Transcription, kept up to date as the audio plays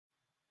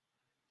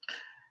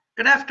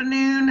Good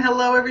afternoon.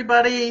 Hello,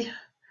 everybody.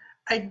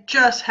 I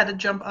just had to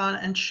jump on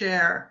and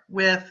share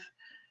with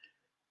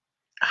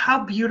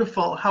how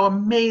beautiful, how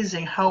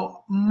amazing,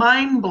 how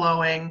mind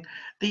blowing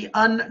the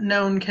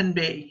unknown can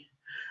be.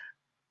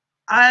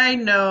 I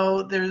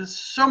know there's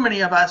so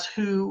many of us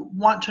who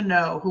want to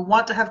know, who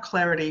want to have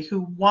clarity,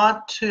 who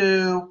want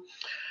to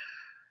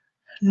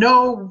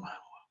know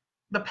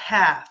the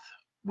path,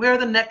 where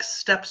the next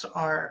steps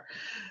are,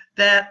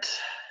 that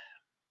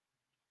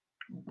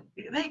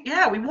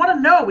we want to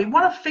know, we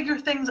want to figure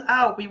things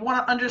out, we want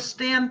to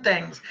understand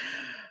things.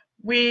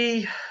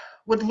 We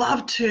would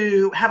love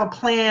to have a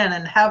plan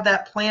and have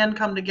that plan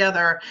come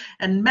together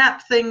and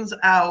map things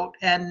out.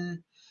 And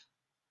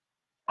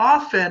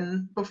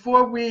often,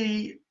 before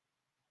we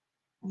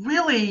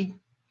really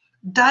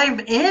dive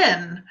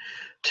in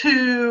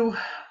to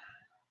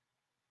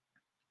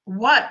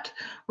what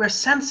we're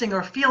sensing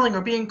or feeling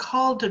or being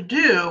called to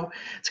do,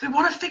 so we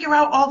want to figure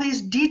out all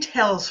these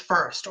details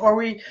first, or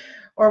we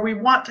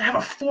want to have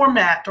a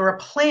format or a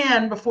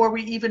plan before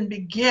we even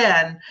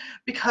begin,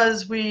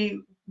 because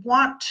we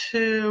want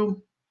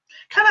to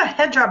kind of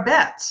hedge our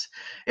bets.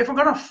 If we're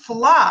going to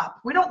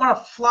flop, we don't want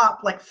to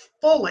flop like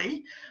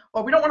fully,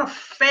 or we don't want to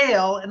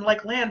fail and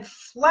like land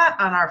flat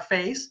on our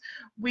face.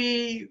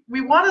 We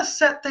want to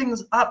set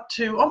things up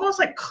to almost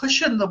like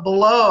cushion the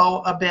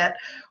blow a bit,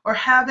 or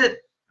have it,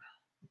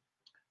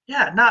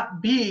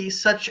 not be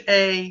such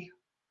a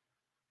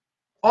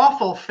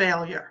awful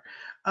failure.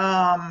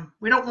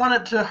 We don't want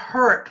it to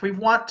hurt. We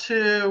want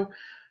to,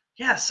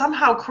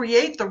 somehow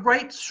create the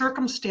right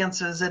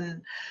circumstances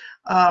and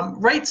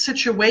right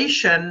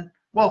situation.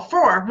 Well,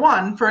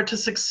 for it to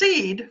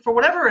succeed, for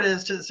whatever it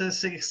is to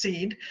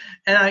succeed.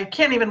 And I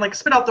can't even like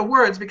spit out the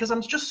words because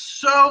I'm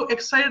just so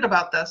excited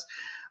about this.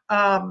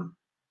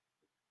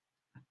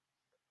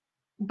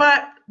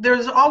 But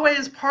there's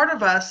always part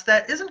of us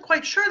that isn't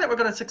quite sure that we're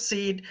going to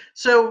succeed.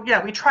 So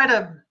we try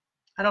to,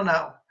 I don't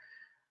know,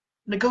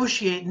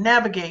 negotiate,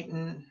 navigate,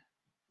 and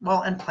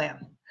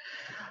plan.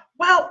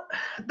 Well,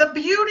 the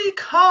beauty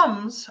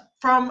comes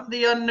from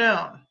the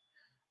unknown.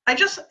 I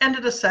just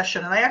ended a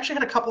session, and I actually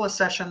had a couple of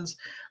sessions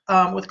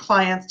with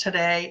clients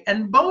today,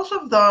 and both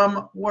of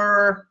them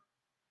were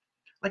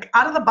like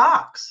out of the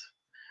box.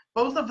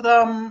 Both of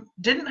them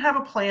didn't have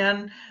a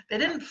plan. They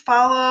didn't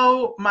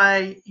follow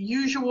my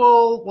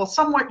usual, well,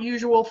 somewhat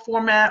usual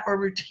format or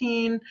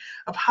routine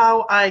of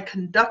how I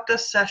conduct a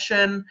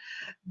session.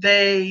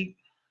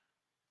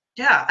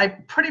 I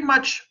pretty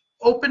much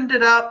opened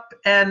it up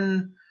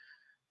and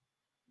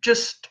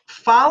just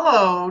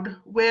followed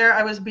where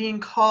I was being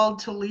called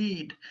to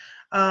lead.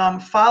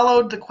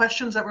 Followed the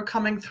questions that were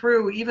coming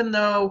through, even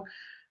though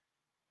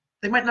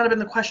they might not have been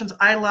the questions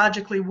I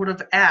logically would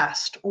have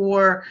asked,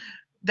 or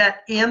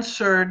that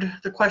answered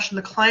the question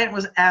the client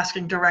was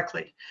asking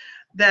directly.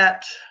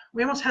 That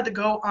we almost had to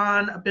go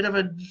on a bit of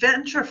an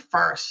adventure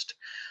first,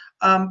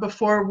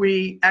 before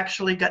we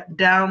actually got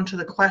down to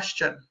the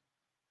question.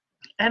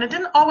 And it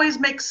didn't always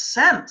make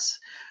sense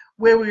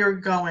where we were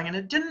going, and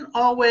it didn't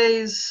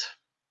always,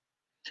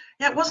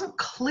 it wasn't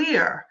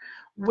clear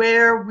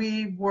where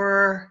we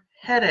were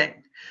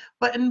heading.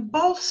 But in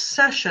both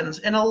sessions,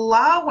 in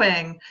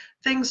allowing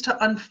things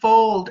to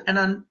unfold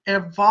and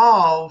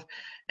evolve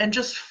and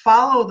just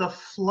follow the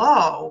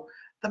flow,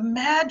 the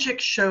magic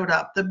showed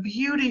up, the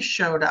beauty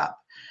showed up.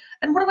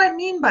 And what do I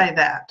mean by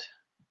that?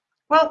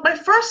 Well, my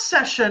first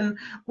session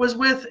was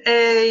with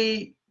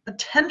a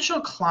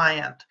potential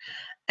client.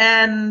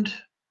 And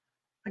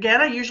again,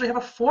 I usually have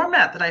a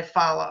format that I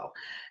follow.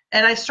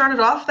 And I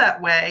started off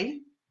that way,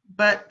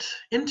 but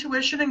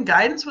intuition and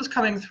guidance was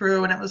coming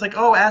through, and it was like,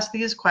 oh, ask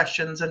these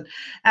questions and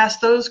ask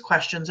those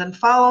questions and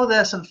follow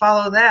this and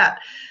follow that.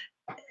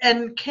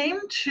 And came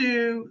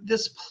to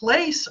this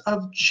place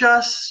of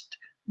just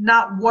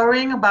not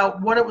worrying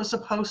about what it was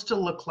supposed to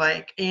look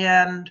like.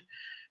 And,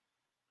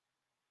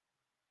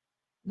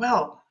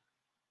 well,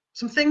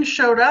 some things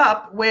showed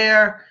up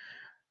where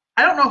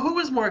I don't know who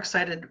was more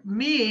excited,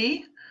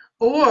 me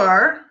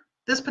or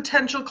this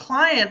potential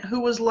client,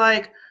 who was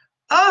like,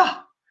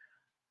 oh,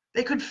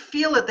 they could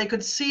feel it, they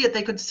could see it,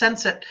 they could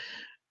sense it.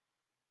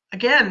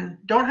 Again,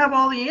 don't have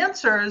all the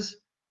answers,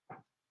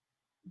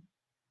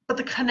 but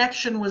the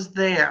connection was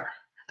there.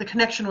 The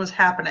connection was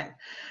happening.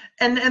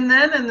 And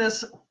then in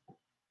this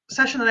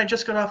session that I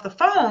just got off the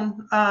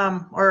phone,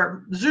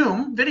 or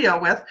Zoom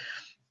video with,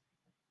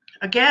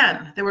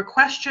 again, there were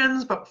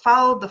questions, but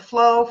followed the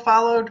flow,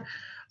 followed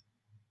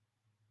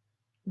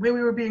where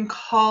we were being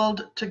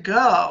called to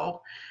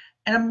go.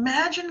 And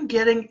imagine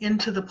getting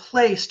into the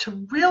place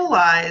to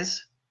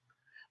realize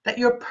that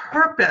your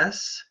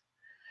purpose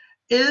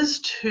is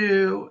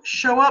to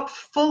show up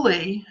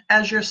fully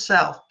as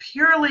yourself,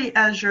 purely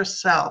as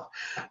yourself,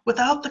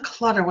 without the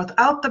clutter,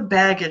 without the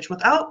baggage,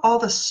 without all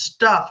the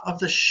stuff of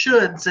the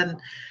shoulds and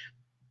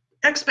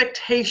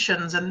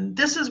expectations, and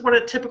this is what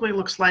it typically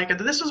looks like, and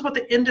this is what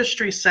the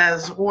industry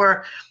says,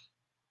 or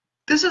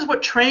this is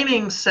what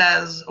training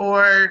says,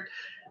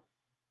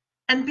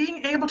 and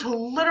being able to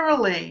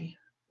literally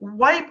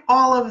wipe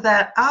all of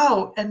that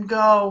out and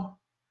go,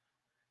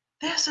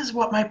 this is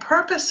what my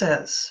purpose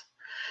is.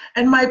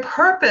 And my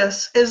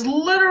purpose is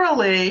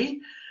literally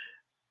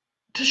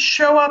to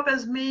show up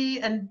as me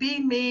and be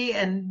me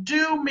and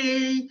do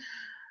me,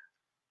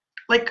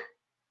 like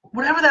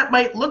whatever that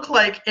might look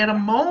like in a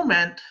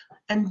moment,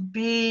 and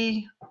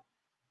be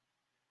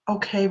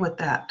okay with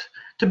that,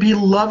 to be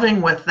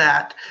loving with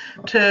that,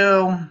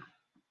 to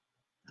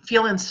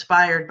feel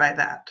inspired by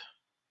that.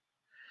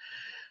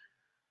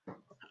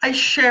 I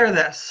share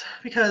this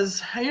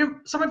because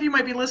some of you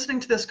might be listening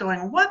to this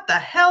going, what the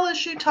hell is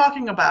she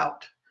talking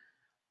about?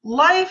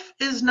 Life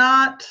is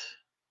not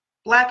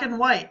black and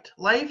white.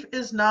 Life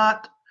is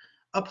not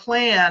a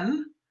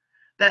plan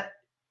that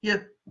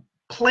you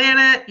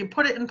plan it, you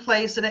put it in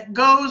place, and it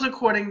goes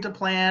according to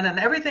plan, and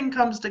everything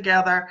comes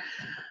together.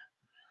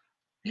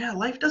 Yeah,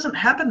 life doesn't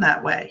happen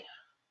that way.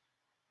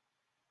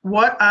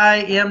 What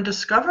I am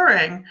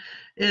discovering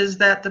is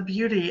that the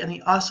beauty and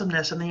the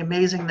awesomeness and the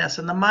amazingness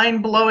and the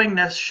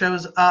mind-blowingness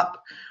shows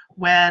up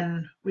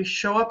when we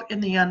show up in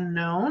the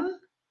unknown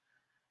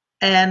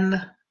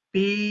and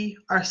be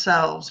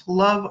ourselves,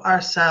 love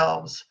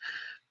ourselves,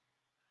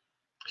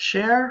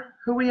 share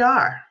who we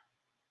are.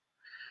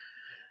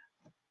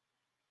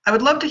 I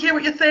would love to hear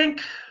what you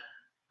think.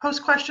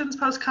 Post questions,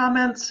 post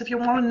comments. If you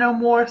want to know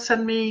more,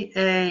 send me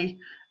a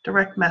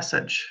direct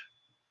message.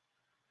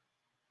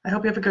 I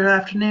hope you have a good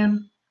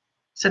afternoon.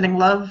 Sending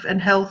love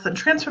and health and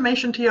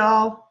transformation to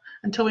y'all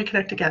until we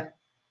connect again.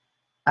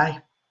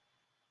 Bye.